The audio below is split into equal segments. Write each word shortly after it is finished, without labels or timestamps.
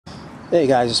Hey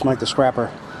guys, it's Mike the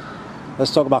Scrapper.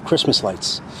 Let's talk about Christmas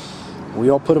lights. We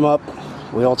all put them up,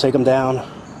 we all take them down,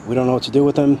 we don't know what to do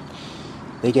with them.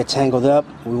 They get tangled up,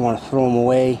 we want to throw them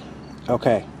away.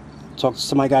 Okay, talk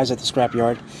to my guys at the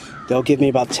scrapyard. They'll give me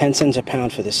about 10 cents a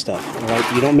pound for this stuff. All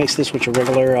right, you don't mix this with your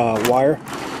regular wire.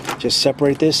 Just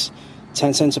separate this,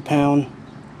 10 cents a pound,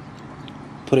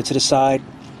 put it to the side.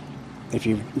 If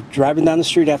you're driving down the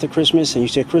street after Christmas and you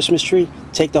see a Christmas tree,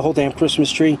 take the whole damn Christmas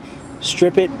tree,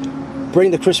 strip it, bring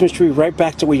the Christmas tree right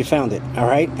back to where you found it, all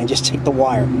right? And just take the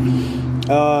wire.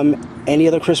 Any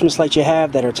other Christmas lights you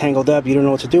have that are tangled up, you don't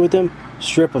know what to do with them,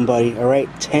 strip them, buddy, all right?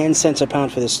 10 cents a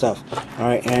pound for this stuff, all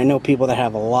right? And I know people that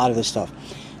have a lot of this stuff.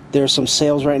 There's some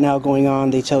sales right now going on.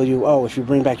 They tell you, oh, if you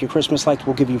bring back your Christmas lights,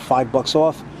 we'll give you $5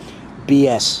 off.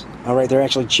 BS, all right? They're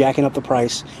actually jacking up the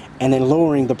price and then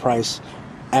lowering the price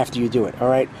after you do it, all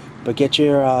right? But get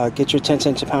your 10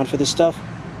 cents a pound for this stuff.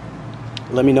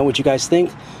 Let me know what you guys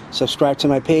think. Subscribe to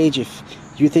my page. If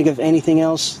you think of anything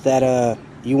else that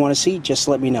you want to see, just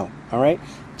let me know, all right?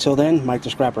 Till then, Mike the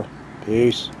Scrapper.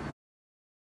 Peace.